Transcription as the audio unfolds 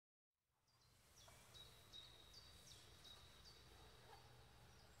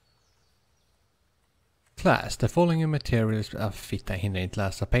Class, the following materials are fit and hinner inte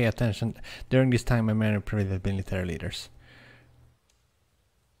läsa. Pay attention. During this time I manipulated military leaders.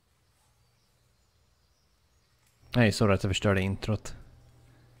 Nej, sorry att jag förstörde introt.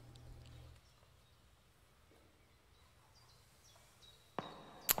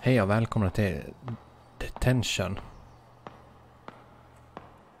 Hej och välkomna till Detention.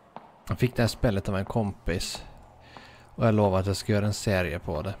 Jag fick det här spelet av en kompis. Och jag lovade att jag ska göra en serie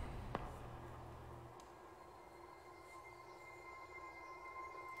på det.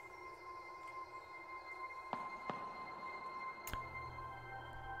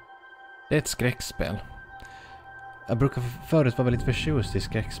 Det är ett skräckspel. Jag brukar förut vara väldigt förtjust i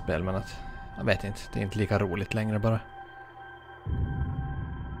skräckspel, men att jag vet inte, det är inte lika roligt längre bara.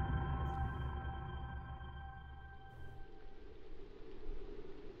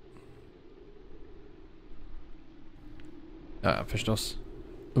 Ja, förstås.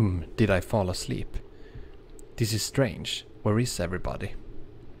 Did I fall asleep? This is strange. Where is everybody?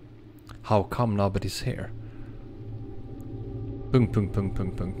 How come nobody's here?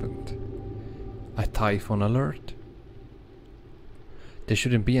 Punkt. A typhoon alert? There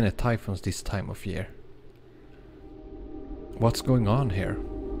shouldn't be any typhoons this time of year. What's going on here?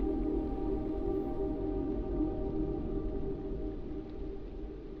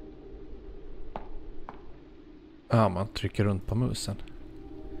 Ja, man trycker runt på musen.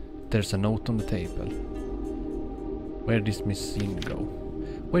 There's a note on the table. Where did Miss Yin go?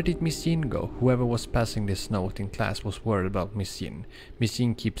 Where did Miss Yin go? Whoever was passing this note in class was worried about Miss Yin. Miss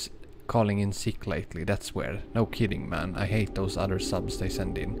Yin keeps calling in sick lately, that's weird. No kidding, man. I hate those other subs they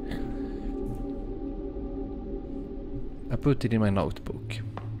send in. I put it in my notebook.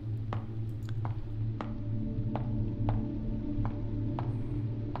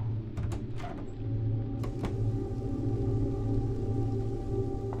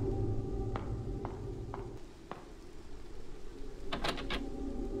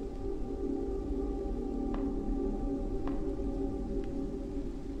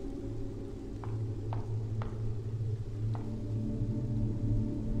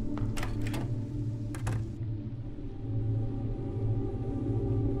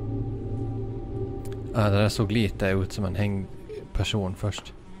 Ja, det där såg lite ut som en hängperson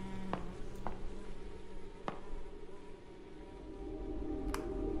först.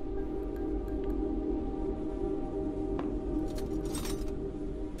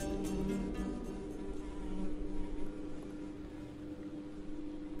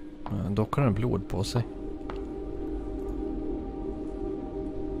 Ja, dock har den blod på sig.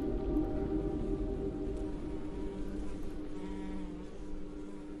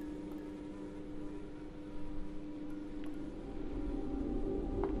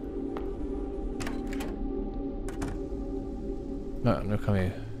 Ja, nu kan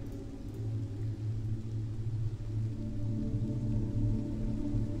vi...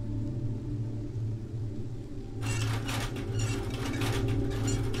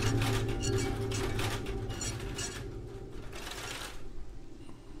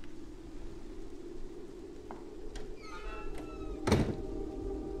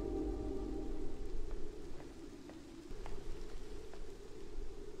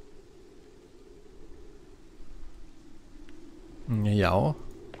 Ja.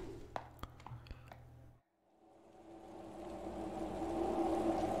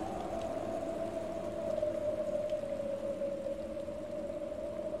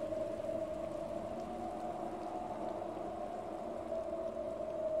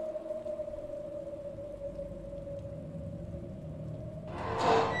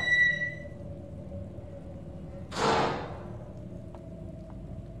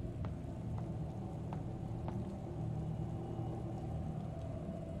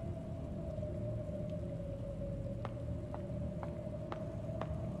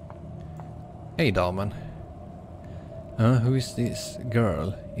 Hey, damen. Who is this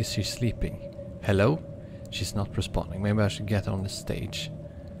girl? Is she sleeping? Hello? She's not responding. Maybe I should get her on the stage.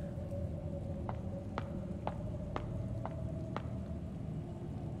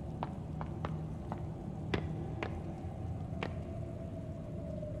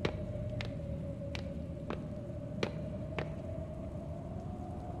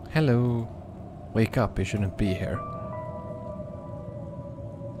 Hello. Wake up, you shouldn't be here.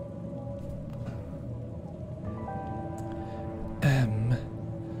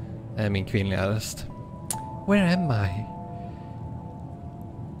 Min kvinnliga röst. Where am I?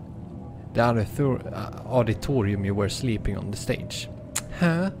 The auditorium you were sleeping on the stage.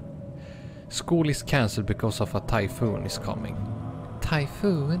 Huh? School is cancelled because of a typhoon is coming.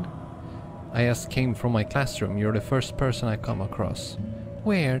 Typhoon? I just came from my classroom. You're the first person I come across.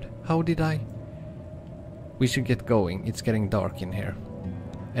 Weird. How did I? We should get going. It's getting dark in here.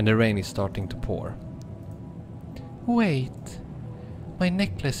 And the rain is starting to pour. Wait. My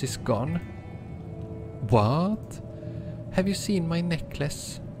necklace is gone. What? Have you seen my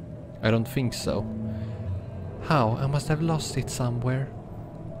necklace? I don't think so. How? I must have lost it somewhere.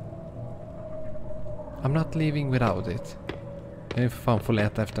 I'm not leaving without it. Jag för fan får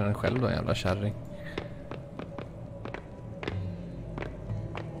leta efter den själv då, jävla kärring.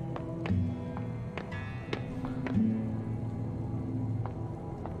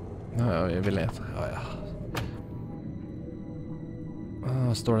 Ja, jag vill leta. Ja.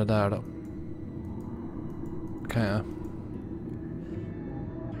 Vad står det där då? Kan jag...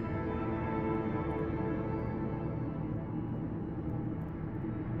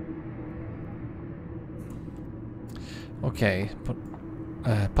 Okej.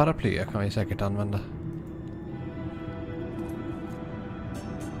 Paraplyer kan vi säkert använda.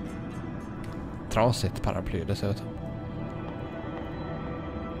 Trasigt paraply dessutom.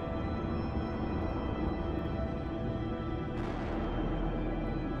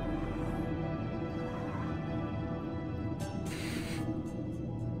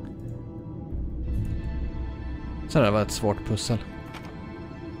 Så det var ett svårt pussel.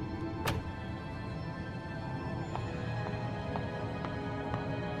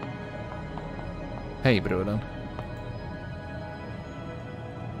 Hej bruden.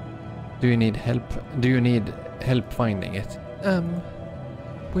 Do you need help finding it?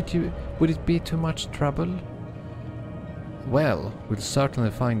 Would it be too much trouble? Well, we'll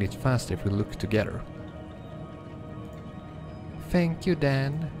certainly find it faster if we look together. Thank you,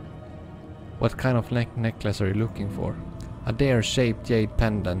 Dan. What kind of necklace are you looking for? A deer-shaped jade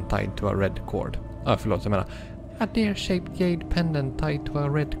pendant tied to a red cord. Förlåt, jag menar. A deer-shaped jade pendant tied to a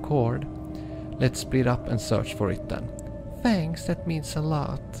red cord. Let's split up and search for it then. Thanks, that means a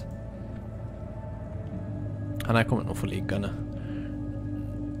lot. Han här kommer nog få ligga nu.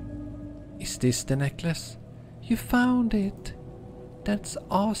 Is this the necklace? You found it. That's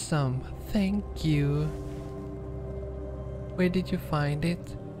awesome. Thank you. Where did you find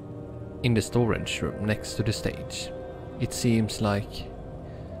it? In the storage room next to the stage. It seems like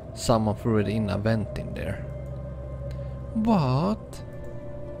someone threw it in a vent in there. What?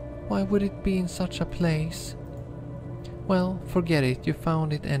 Why would it be in such a place? Well, forget it. You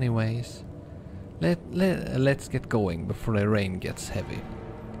found it anyways. Let's get going before the rain gets heavy.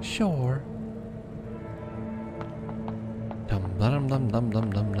 Sure. Dum dum dum dum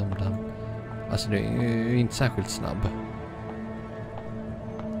dum dum dum dum. Alltså det är ju inte särskilt snabb.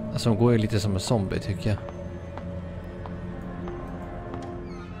 Alltså hon går ju lite som en zombie tycker jag.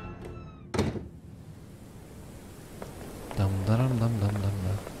 Dum dum dum dum dum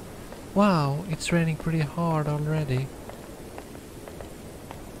dum. Wow, it's raining pretty hard already.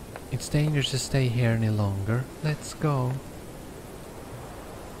 It's dangerous to stay here any longer. Let's go.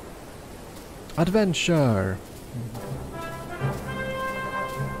 Adventure!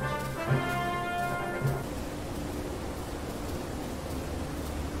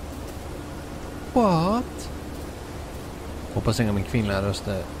 What? Hoppas inte min kvinnliga röst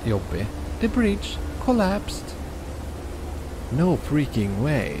är jobbig. The bridge collapsed. No freaking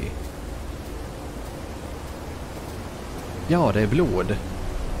way. Ja, det är blod.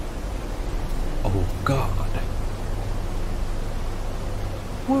 Oh god.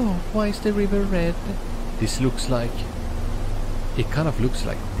 Whoa, why is the river red? This looks like... It kind of looks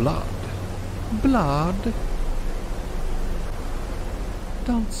like blood. Blood?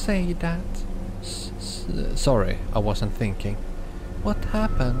 Don't say that. Sorry, I wasn't thinking. What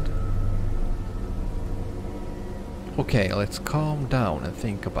happened? Okay, let's calm down and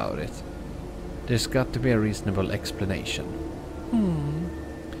think about it. There's got to be a reasonable explanation.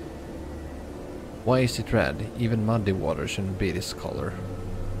 Why is it red? Even muddy water shouldn't be this color.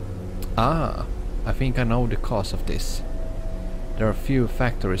 Ah, I think I know the cause of this. There are few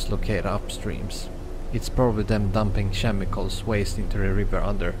factories located upstreams. It's probably them dumping chemicals waste into the river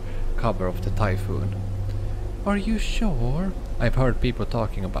under cover of the typhoon. Are you sure? I've heard people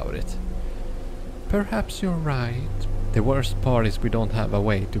talking about it. Perhaps you're right. The worst part is we don't have a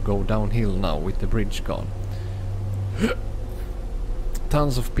way to go downhill now with the bridge gone.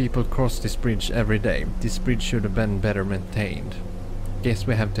 Tons of people cross this bridge every day. This bridge should have been better maintained. Guess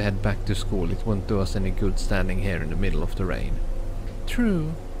we have to head back to school. It won't do us any good standing here in the middle of the rain.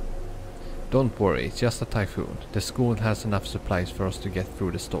 True. Don't worry, it's just a typhoon. The school has enough supplies for us to get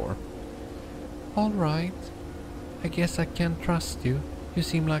through the storm. Alright. I guess I can trust you. You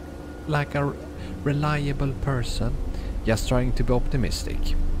seem like a reliable person. Just trying to be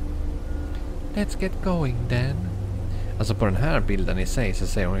optimistic. Let's get going then. Alltså på den här bilden i sig så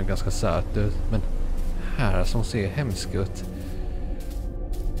ser hon ju ganska söt ut. Men här som ser hemsk ut.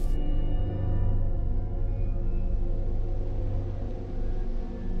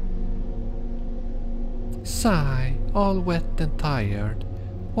 Sigh, all wet and tired.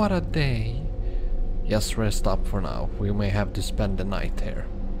 What a day. Just rest up for now. We may have to spend the night here.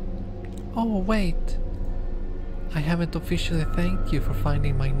 Oh, wait. I haven't officially thanked you for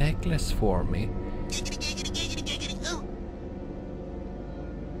finding my necklace for me.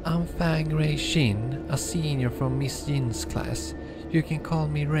 I'm Fang Ray Shin, a senior from Miss Jin's class. You can call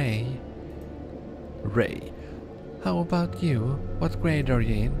me Ray. Ray. How about you? What grade are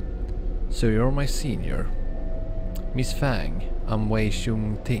you in? So you're my senior. Miss Fang, I'm Wei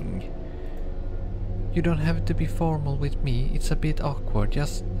Shung Ting. You don't have to be formal with me, it's a bit awkward,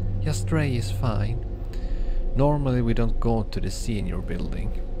 just Ray is fine. Normally we don't go to the senior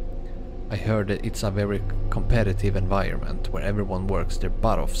building. I heard that it's a very competitive environment where everyone works their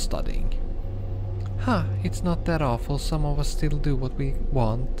butt off studying. It's not that awful, some of us still do what we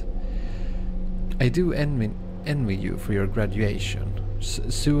want. I do envy you for your graduation.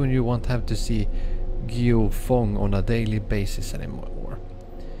 Soon you won't have to see Gyo Fong on a daily basis anymore.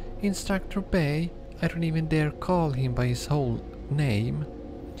 Instructor Bei, I don't even dare call him by his whole name.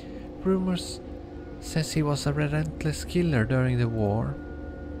 Rumors says he was a relentless killer during the war.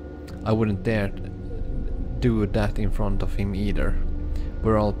 I wouldn't dare do that in front of him either.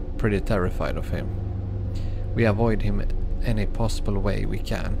 We're all pretty terrified of him. We avoid him any possible way we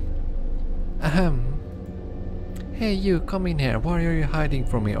can. Ahem. Hey you, come in here. Why are you hiding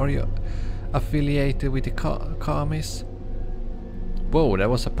from me? Are you affiliated with the commies? Whoa, that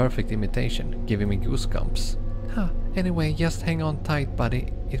was a perfect imitation, giving me goosebumps. Anyway, just hang on tight,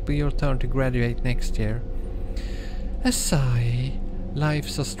 buddy. It'll be your turn to graduate next year. A sigh.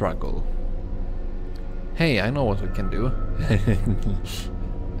 Life's a struggle. Hey, I know what we can do.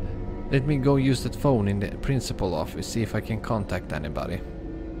 Let me go use that phone in the principal office, see if I can contact anybody.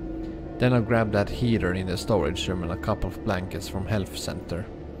 Then I'll grab that heater in the storage room and a couple of blankets from health center.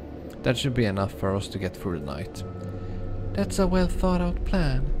 That should be enough for us to get through the night. That's a well thought out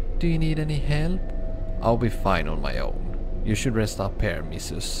plan. Do you need any help? I'll be fine on my own. You should rest up here,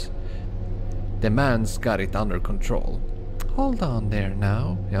 missus. The man's got it under control. Hold on there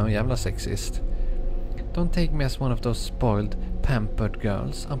now. Ja, jävla sexist. Don't take me as one of those spoiled, pampered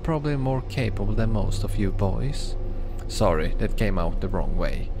girls. I'm probably more capable than most of you boys. Sorry, that came out the wrong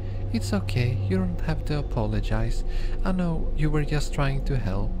way. It's okay, you don't have to apologize. I know you were just trying to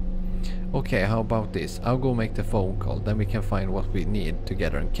help. Okay, how about this? I'll go make the phone call, then we can find what we need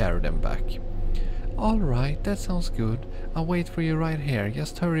together and carry them back. Alright, that sounds good. I'll wait for you right here.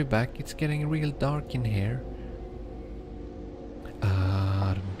 Just hurry back, it's getting real dark in here.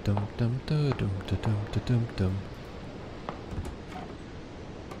 Dum dum dum dum dum dum dum.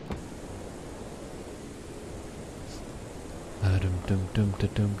 Dum dum dum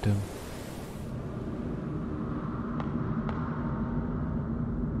dum dum.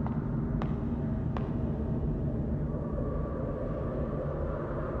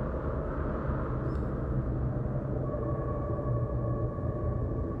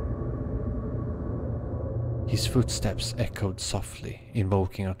 His footsteps echoed softly,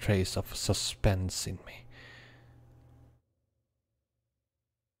 invoking a trace of suspense in me.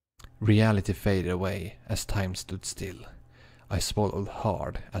 Reality faded away as time stood still. I swallowed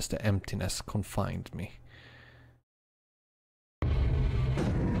hard as the emptiness confined me.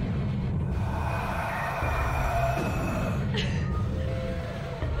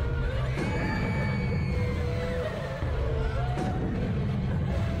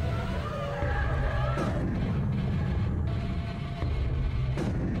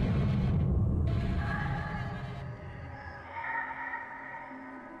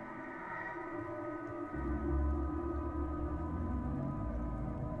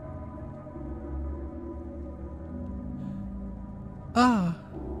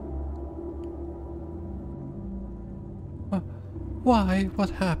 Why?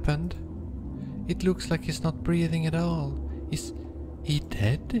 What happened? It looks like he's not breathing at all. Is he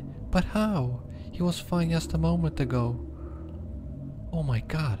dead? But how? He was fine just a moment ago. Oh my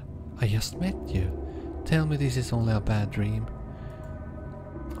god, I just met you. Tell me this is only a bad dream.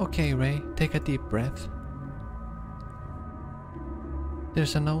 Okay, Ray, take a deep breath.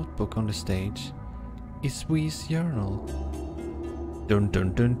 There's a notebook on the stage. It's Wee's journal. Dun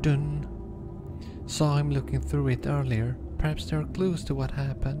dun dun dun. Saw him looking through it earlier. Perhaps there are clues to what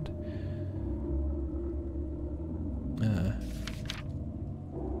happened.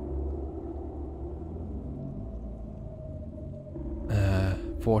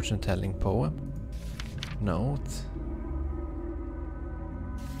 Fortune-telling poem. Note.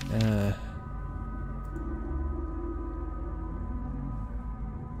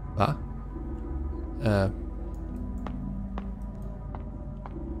 Va?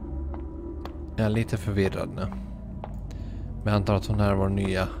 Jag är lite förvirrad nu. Men jag antar att hon är vår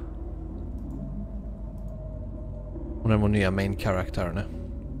nya... Hon är vår nya main character nu.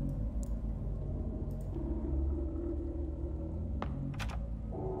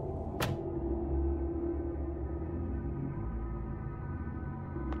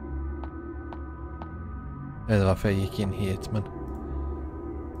 Jag vet inte varför jag gick in hit, men...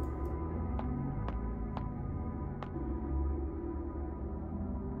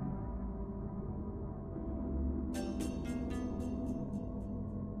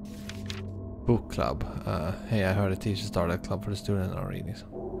 Book club. Hey, I heard a teacher started a club for the students on reading.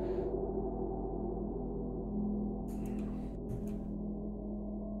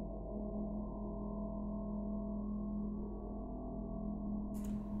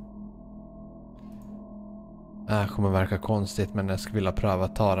 Det kommer verka konstigt, men jag skulle vilja pröva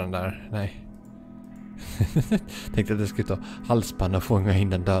att ta den där. Nej. Tänkte att jag skulle ta halsband och fånga in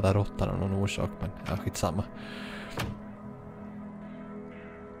den döda råttan av någon orsak, men ja, skitsamma.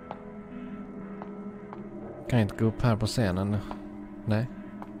 Kan jag inte gå upp här på scenen? Nej.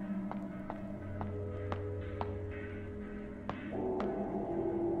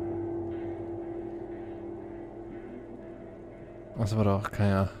 Alltså vadå? Kan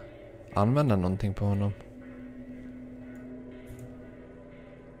jag använda någonting på honom?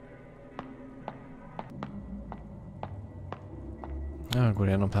 Jag går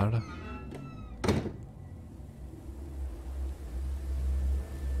igenom här då.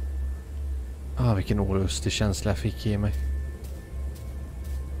 Vilken olustig känsla jag fick i mig.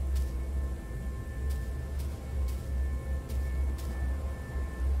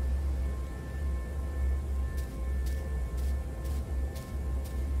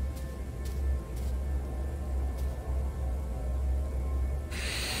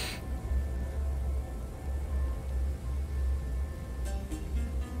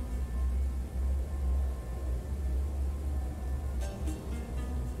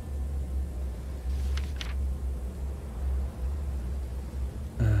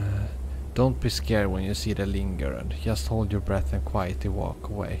 Don't be scared when you see the lingered. Just hold your breath and quietly walk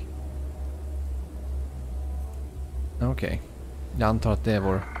away. Okej. Jag antar att det är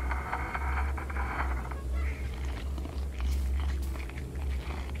vår...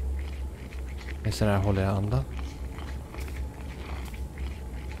 Så där håller jag andan.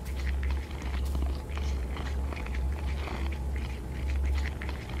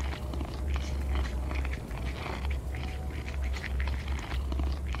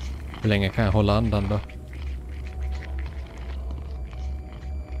 Hur länge kan jag hålla andan då?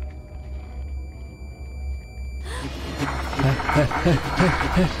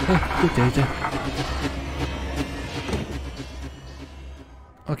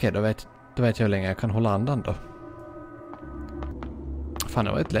 Okej, då vet jag hur länge jag kan hålla andan då. Fan,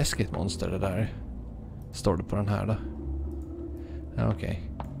 det var ett läskigt monster det där. Står det på den här då? Ja, okej.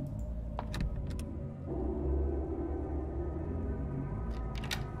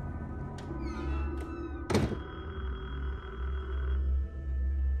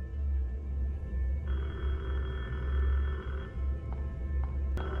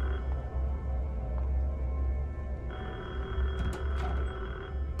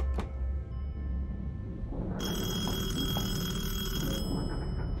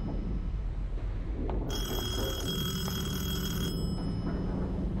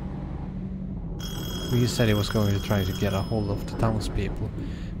 He said he was going to try to get a hold of the townspeople.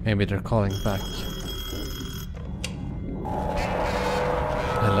 Maybe they're calling back.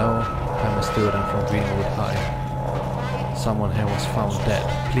 Hello, I'm a student from Greenwood High. Someone here was found dead.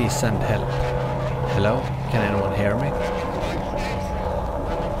 Please send help. Hello, can anyone hear me?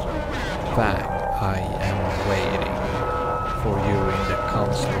 Back, I am waiting for you in the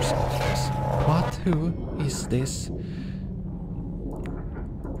counselor's office. What? Who is this?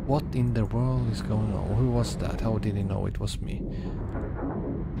 What in the world is going on? Who was that? How did he know it was me?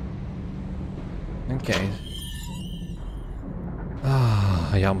 Okay.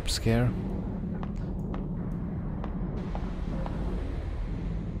 A jump scare.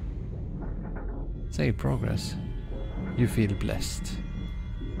 Save progress. You feel blessed.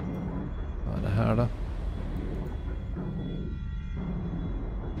 Vad är det här då?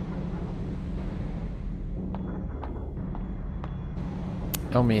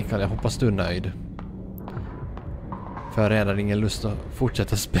 Ja, Mikael, jag hoppas du är nöjd. För jag har redan ingen lust att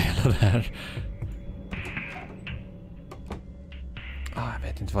fortsätta spela det här. Jag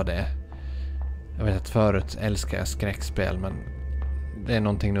vet inte vad det är. Jag vet att förut älskar jag skräckspel, men det är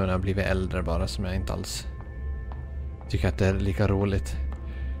någonting nu när jag blivit äldre bara som jag inte alls tycker att det är lika roligt.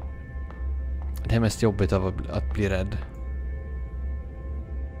 Det är mest jobbigt av att bli rädd.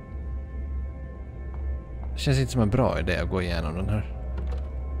 Det känns inte som en bra idé att gå igenom den här.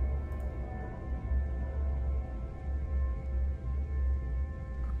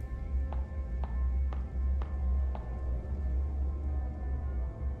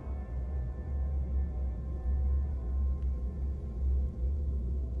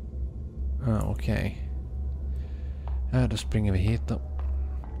 Okej. Ja, då springer vi hit då.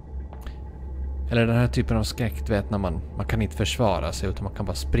 Eller den här typen av skräck, du vet, när man kan inte försvara sig utan man kan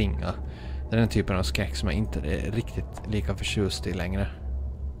bara springa. Det är den typen av skräck som jag inte är riktigt lika förtjust i längre.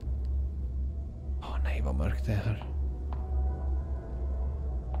 Åh nej, vad mörkt det är här.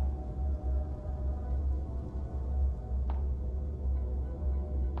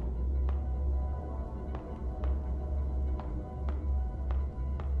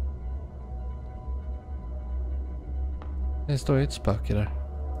 Det står ju ett spöke där.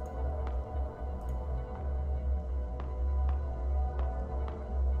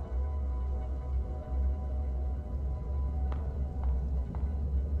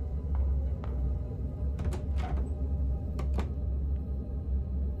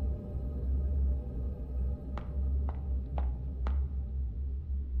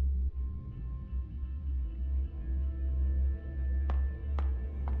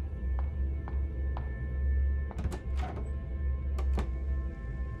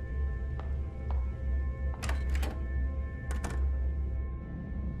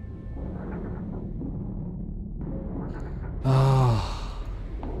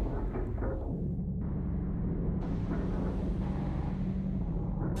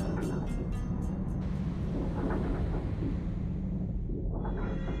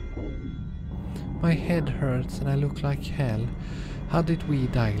 My head hurts and I look like hell. How did we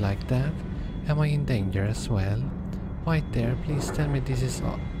die like that? Am I in danger as well? Right there, please tell me this is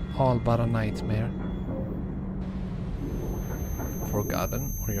all but a nightmare.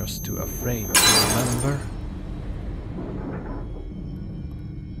 Forgotten or just too afraid to remember?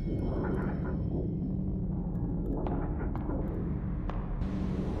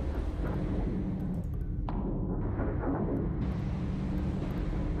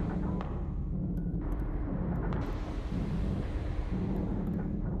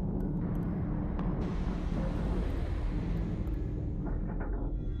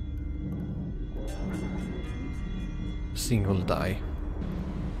 Single die.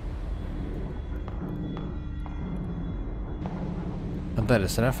 Men där är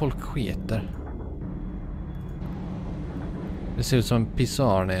så där folk skiter. Det ser ut som en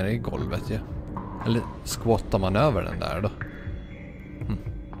pissoar nere i golvet ju. Eller skvottar man över den där då?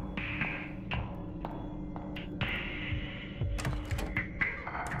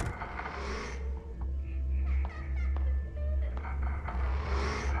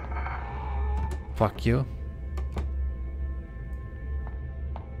 Fuck you.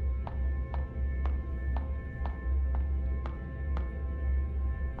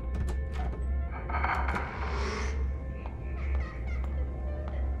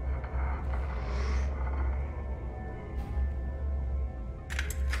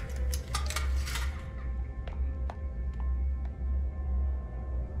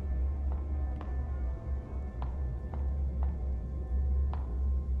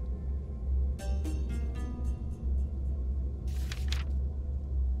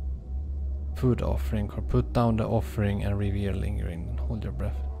 Food offering. Put down the offering and reveal lingering. Hold your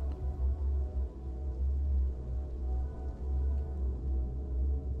breath.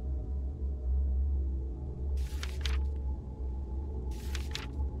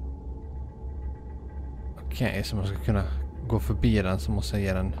 Okej, så man ska kunna gå förbi den så måste jag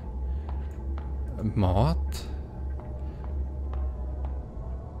ge den mat.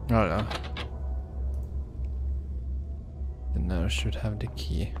 Ja. The nurse should have the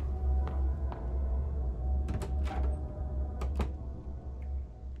key.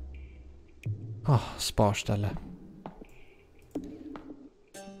 Sparställe.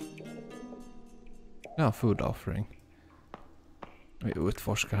 Ja, food offering. Vi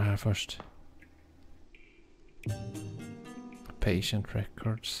utforskar här först. Patient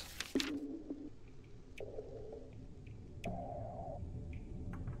records.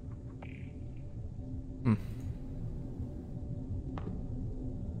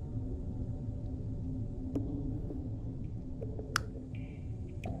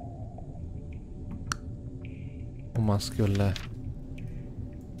 Om man skulle...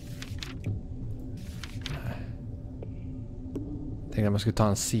 Tänkte att man skulle ta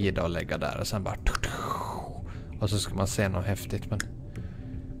en sida och lägga där och sen bara... Och så ska man se något häftigt, men...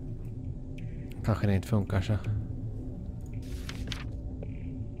 Kanske det inte funkar så.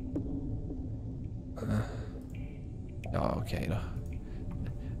 Ja, okej då.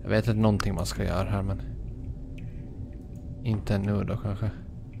 Jag vet att någonting man ska göra här, men inte nu då kanske.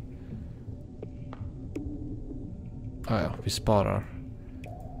 Ja, vi sparar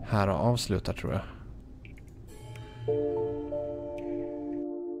här och avslutar tror jag.